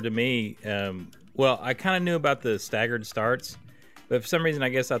shocker to me. Well, I kind of knew about the staggered starts, but for some reason, I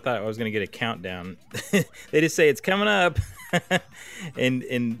guess I thought I was going to get a countdown. They just say it's coming up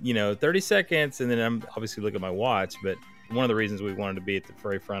in 30 seconds, and then I'm obviously looking at my watch. But one of the reasons we wanted to be at the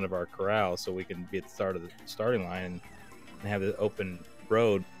very front of our corral so we can be at the start of the starting line and have the open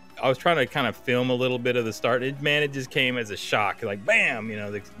road. I was trying to kind of film a little bit of the start. It just came as a shock, like bam,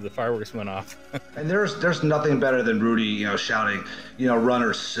 the fireworks went off. And there's nothing better than Rudy, shouting,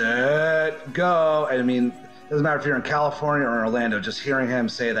 runner set, go. I mean, it doesn't matter if you're in California or in Orlando, just hearing him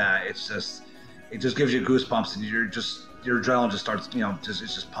say that, it just gives you goosebumps, and your adrenaline just starts, it's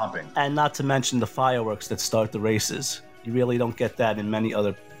just pumping. And not to mention the fireworks that start the races. You really don't get that in many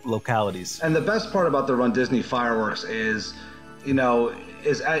other localities. And the best part about the Run Disney fireworks is,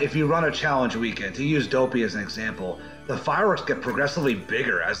 if you run a challenge weekend, to use Dopey as an example, the fireworks get progressively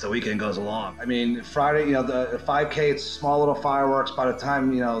bigger as the weekend goes along. I mean, Friday, the 5K, it's small little fireworks. By the time,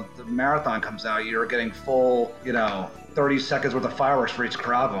 the marathon comes out, you're getting full, 30 seconds worth of fireworks for each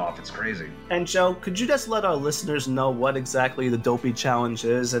crowd going off. It's crazy. And Joe, could you just let our listeners know what exactly the Dopey Challenge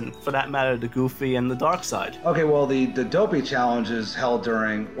is, and for that matter, the Goofy and the Dark Side? Okay, well, the Dopey Challenge is held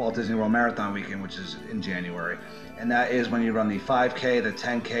during Walt Disney World Marathon weekend, which is in January. And that is when you run the 5K, the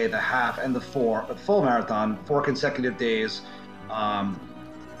 10K, the half, and the full marathon, 4 consecutive days,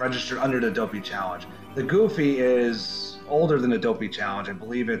 registered under the Dopey Challenge. The Goofy is older than the Dopey Challenge. I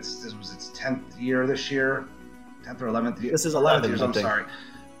believe this was its 10th year this year, 10th or 11th year. This is 11th years, I'm sorry.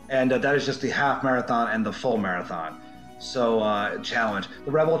 And that is just the half marathon and the full marathon. So challenge.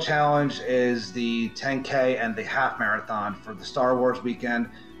 The Rebel Challenge is the 10K and the half marathon for the Star Wars weekend.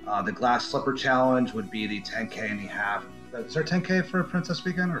 The Glass Slipper Challenge would be the 10K and the half. Is there 10K for Princess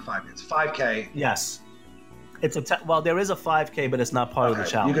Weekend or 5K? It's 5K. Yes. It's well, there is a 5K, but it's not part of the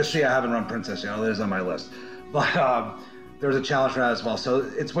challenge. You can see I haven't run Princess yet. It is on my list. But there's a challenge for that as well.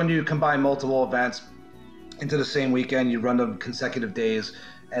 So it's when you combine multiple events into the same weekend, you run them consecutive days,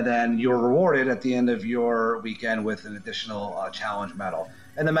 and then you're rewarded at the end of your weekend with an additional challenge medal.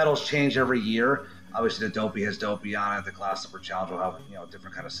 And the medals change every year. Obviously, the Dopey has Dopey on it. The Glass Slipper Challenge will have,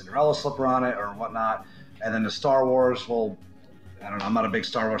 different kind of Cinderella slipper on it or whatnot. And then the Star Wars will, I don't know, I'm not a big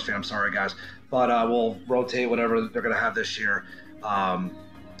Star Wars fan, I'm sorry guys, but we'll rotate whatever they're going to have this year.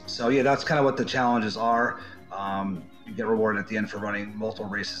 So yeah, that's kind of what the challenges are. You get rewarded at the end for running multiple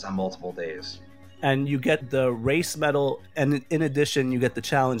races on multiple days. And you get the race medal, and in addition, you get the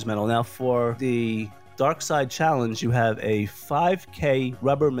challenge medal. Now, for the Dark Side Challenge, you have a 5K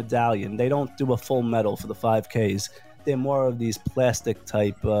rubber medallion. They don't do a full medal for the 5Ks. They're more of these plastic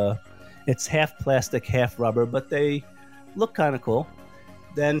type. It's half plastic, half rubber, but they look kind of cool.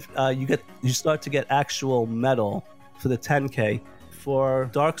 Then you start to get actual medal for the 10K. For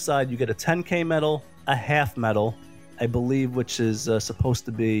Dark Side, you get a 10K medal, a half medal, I believe, which is supposed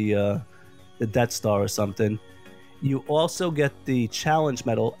to be the Death Star or something. You also get the challenge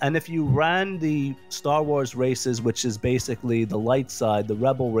medal, and if you ran the Star Wars races, which is basically the light side, the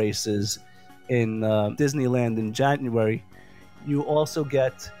Rebel races in Disneyland in January, you also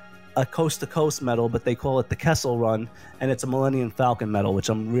get a coast-to-coast medal, but they call it the Kessel Run, and it's a Millennium Falcon medal, which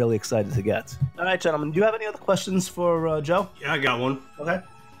I'm really excited to get. All right, gentlemen, do you have any other questions for Joe? Yeah, I got one. Okay.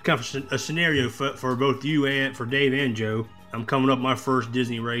 Kind of a scenario for both you and for Dave and Joe. I'm coming up my first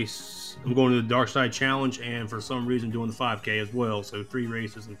Disney race. I'm going to the Dark Side Challenge, and for some reason doing the 5K as well. So 3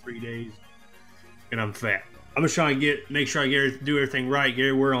 races in 3 days, and I'm fat. I'm just trying to make sure I do everything right, get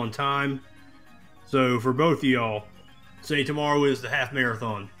everywhere on time. So for both of y'all, say tomorrow is the half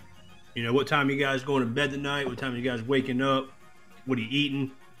marathon. What time you guys going to bed tonight? What time you guys waking up? What are you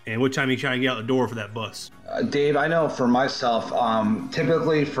eating? And what time you trying to get out the door for that bus? Dave, I know for myself,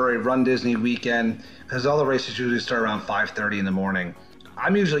 typically for a Run Disney weekend, because all the races usually start around 5:30 in the morning,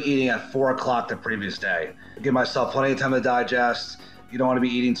 I'm usually eating at 4 o'clock the previous day. Give myself plenty of time to digest. You don't want to be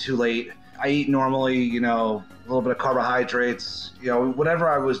eating too late. I eat normally, a little bit of carbohydrates, whatever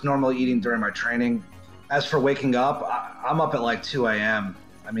I was normally eating during my training. As for waking up, I'm up at like 2 a.m.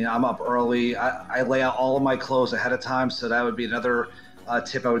 I mean, I'm up early. I lay out all of my clothes ahead of time, so that would be another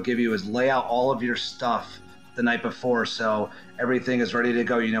tip I would give you is lay out all of your stuff the night before so everything is ready to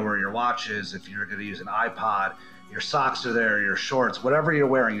go. You know where your watch is, if you're going to use an iPod, your socks are there, your shorts, whatever you're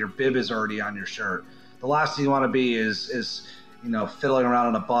wearing, your bib is already on your shirt. The last thing you want to be is fiddling around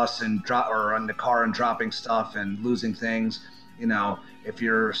on a bus or on the car and dropping stuff and losing things. If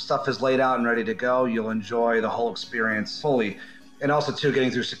your stuff is laid out and ready to go, you'll enjoy the whole experience fully. And also, too,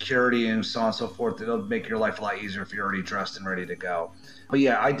 getting through security and so on and so forth, it'll make your life a lot easier if you're already dressed and ready to go. But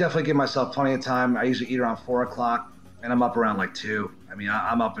yeah, I definitely give myself plenty of time. I usually eat around 4 o'clock, and I'm up around like 2. I mean,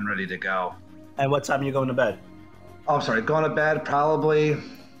 I'm up and ready to go. And what time are you going to bed? Oh, I'm sorry. Going to bed probably,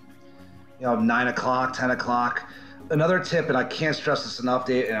 9 o'clock, 10 o'clock. Another tip, and I can't stress this enough,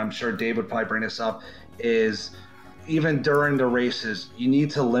 Dave, and I'm sure Dave would probably bring this up, is even during the races, you need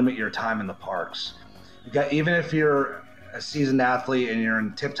to limit your time in the parks. Even if you're a seasoned athlete and you're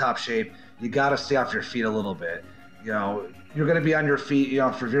in tip-top shape, you got to stay off your feet a little bit. You're going to be on your feet,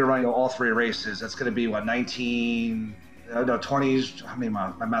 if you're running all 3 races, that's going to be 20, how many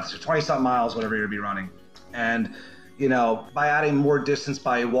miles? My math is 20-something miles, whatever you're going to be running. And, by adding more distance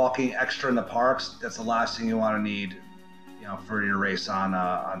by walking extra in the parks, that's the last thing you want to need, for your race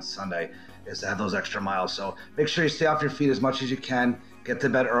on Sunday, is to have those extra miles. So make sure you stay off your feet as much as you can, get to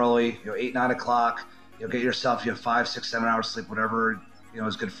bed early, 8, 9 o'clock. You'll get yourself 5, 6, 7 hours sleep, whatever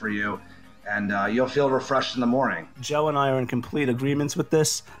is good for you, and you'll feel refreshed in the morning. Joe and I are in complete agreements with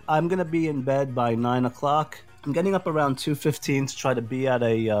this. I'm going to be in bed by 9 o'clock. I'm getting up around 2:15 to try to be at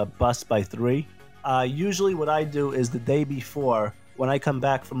a bus by 3. Usually what I do is the day before, when I come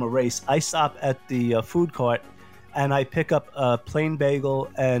back from a race, I stop at the food cart and I pick up a plain bagel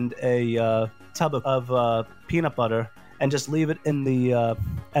and a tub of peanut butter, and just leave it in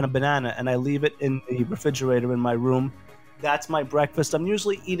and a banana, and I leave it in the refrigerator in my room. That's my breakfast. I'm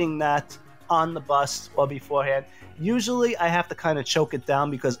usually eating that on the bus or beforehand. Usually I have to kind of choke it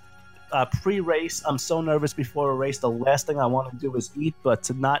down because pre-race, I'm so nervous before a race. The last thing I want to do is eat, but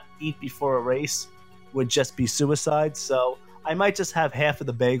to not eat before a race would just be suicide. So I might just have half of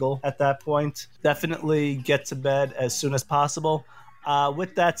the bagel at that point. Definitely get to bed as soon as possible.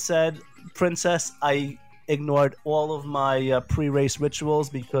 With that said, Princess, I ignored all of my pre-race rituals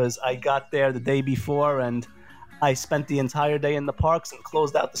because I got there the day before and I spent the entire day in the parks and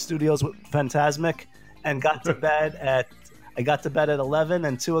closed out the studios with Fantasmic and got to bed at 11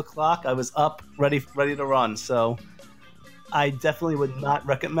 and 2 o'clock. I was up ready to run. So I definitely would not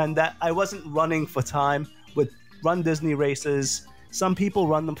recommend that. I wasn't running for time with run Disney races. Some people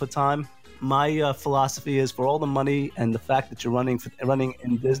run them for time. My philosophy is for all the money and the fact that you're running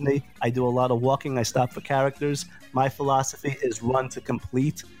in Disney. I do a lot of walking. I stop for characters. My philosophy is run to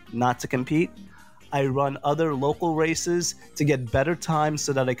complete, not to compete. I run other local races to get better times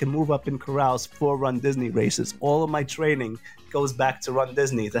so that I can move up in corrals for Run Disney races. All of my training goes back to Run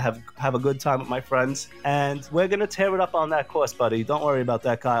Disney to have a good time with my friends. And we're going to tear it up on that course, buddy. Don't worry about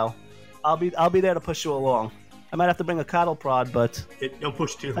that, Kyle. I'll be there to push you along. I might have to bring a cattle prod, but don't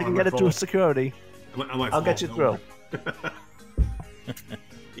push too hard. I can get it through security. I'll get you through.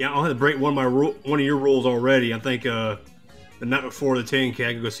 Yeah, I'll have to break one of your rules already. I think the night before the 10K,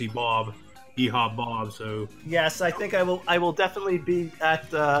 I can go see Bob. Yeehaw Bob, so yes, I think I will definitely be at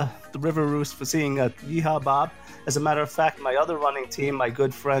the River Roost for seeing Yeehaw Bob. As a matter of fact, my other running team, my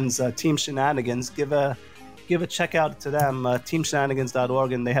good friends Team Shenanigans, give a check out to them,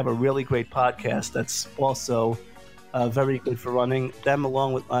 teamshenanigans.org, and they have a really great podcast that's also very good for running. Them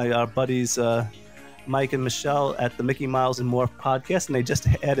along with our buddies Mike and Michelle at the Mickey Miles and More podcast, and they just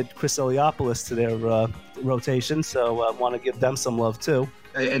added Chris Eliopoulos to their rotation, so I want to give them some love too.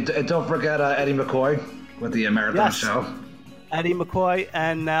 And don't forget Eddie McCoy with the Marathon Show. Eddie McCoy,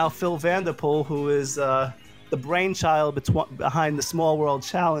 and now Phil Vanderpool, who is the brainchild behind the Small World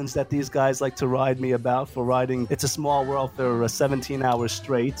Challenge that these guys like to ride me about for riding It's a Small World for 17 hours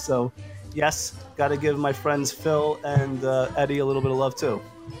straight. So, yes, got to give my friends Phil and Eddie a little bit of love too.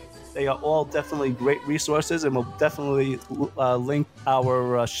 They are all definitely great resources, and we'll definitely link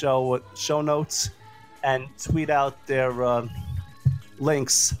our show notes and tweet out their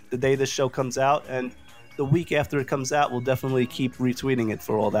links the day the show comes out, and the week after it comes out, we'll definitely keep retweeting it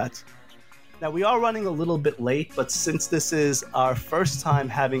for all that. Now, we are running a little bit late, but since this is our first time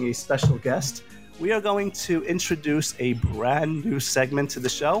having a special guest, we are going to introduce a brand new segment to the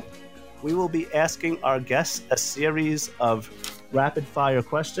show. We will be asking our guests a series of rapid-fire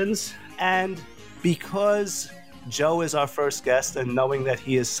questions, and because Joe is our first guest, and knowing that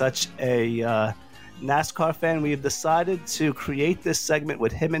he is such a NASCAR fan, we have decided to create this segment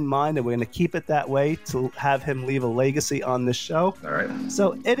with him in mind, and we're going to keep it that way to have him leave a legacy on this show. All right.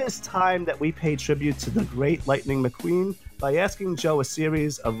 So it is time that we pay tribute to the great Lightning McQueen by asking Joe a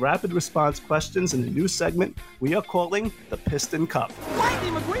series of rapid response questions in the new segment we are calling the Piston Cup.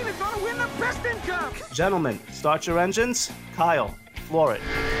 Lightning McQueen is going to win the Piston Cup! Gentlemen, start your engines. Kyle, floor it.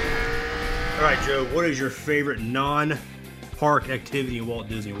 All right, Joe, what is your favorite non-park activity in Walt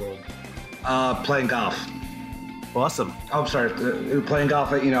Disney World? Playing golf. Awesome. Oh, I'm sorry. Playing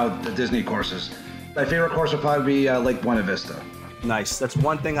golf at, the Disney courses. My favorite course would probably be Lake Buena Vista. Nice. That's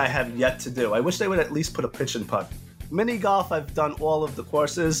one thing I have yet to do. I wish they would at least put a pitch and putt. Mini golf, I've done all of the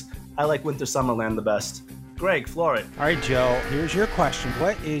courses. I like Winter Summerland the best. Greg, floor it. All right, Joe, here's your question.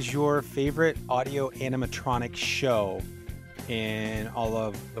 What is your favorite audio animatronic show in all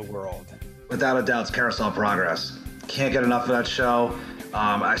of the world? Without a doubt, it's Carousel Progress. Can't get enough of that show.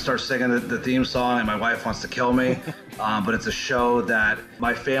 I start singing the theme song and my wife wants to kill me, but it's a show that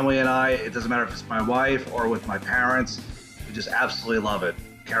my family and I, it doesn't matter if it's my wife or with my parents, we just absolutely love it.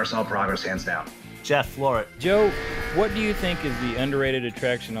 Carousel Progress, hands down. Jeff, floor it. Joe, what do you think is the underrated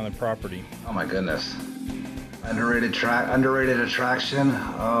attraction on the property? Oh my goodness. Underrated attraction?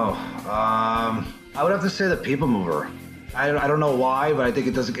 I would have to say the People Mover. I don't know why, but I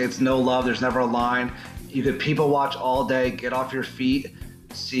think it's no love. There's never a line. You could people watch all day, get off your feet,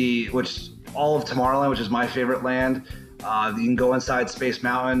 see all of Tomorrowland, which is my favorite land. You can go inside Space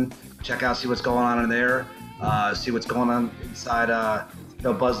Mountain, check out, see what's going on in there, see what's going on inside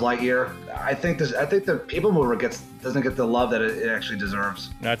Buzz Lightyear. I think the People Mover doesn't get the love that it actually deserves.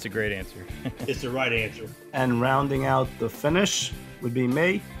 That's a great answer. It's the right answer. And rounding out the finish would be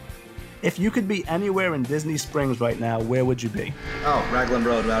me. If you could be anywhere in Disney Springs right now, where would you be? Oh, Raglan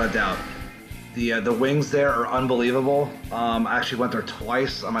Road, without a doubt. The wings there are unbelievable. I actually went there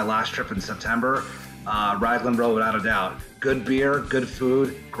twice on my last trip in September. Raglan Road, without a doubt. Good beer, good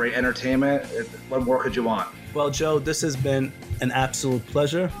food, great entertainment. What more could you want? Well, Joe, this has been an absolute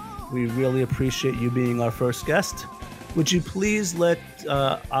pleasure. We really appreciate you being our first guest. Would you please let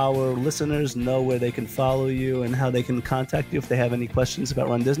our listeners know where they can follow you and how they can contact you if they have any questions about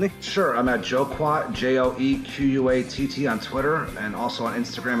Run Disney? Sure. I'm at Joe Quat, JoeQuatt on Twitter and also on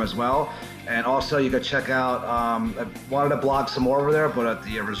Instagram as well. And also you can check out, I wanted to blog some more over there, but at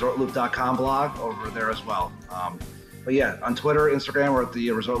the resortloop.com blog over there as well. But yeah, on Twitter, Instagram, or at the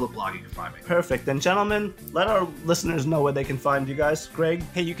Resort Loop blog, you can find me. Perfect. And gentlemen, let our listeners know where they can find you guys. Greg?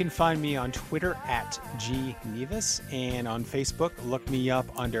 Hey, you can find me on Twitter at GNevis, and on Facebook, look me up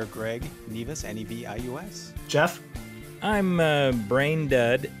under Greg Nevis, Nevius. Jeff? I'm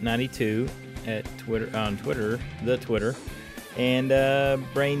BrainDud92 at Twitter, the Twitter. And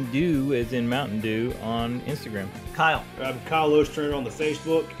Brain Dew is in Mountain Dew on Instagram. Kyle. I'm Kyle Ostrin on the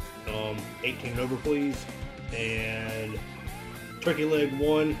Facebook. 18 and over, please. And Turkey Leg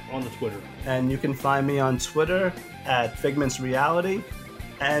 1 on the Twitter. And you can find me on Twitter at Figments Reality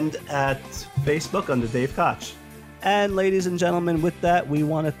and at Facebook under Dave Koch. And ladies and gentlemen, with that, we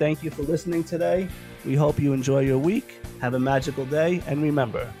want to thank you for listening today. We hope you enjoy your week. Have a magical day. And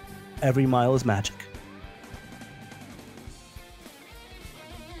remember, every mile is magic.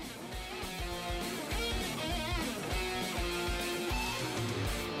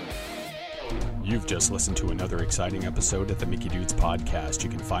 You've just listened to another exciting episode of the Mickey Dudes Podcast. You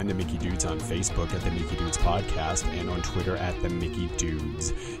can find the Mickey Dudes on Facebook at the Mickey Dudes Podcast and on Twitter at the Mickey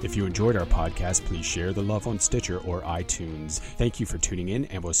Dudes. If you enjoyed our podcast, please share the love on Stitcher or iTunes. Thank you for tuning in,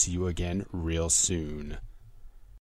 and we'll see you again real soon.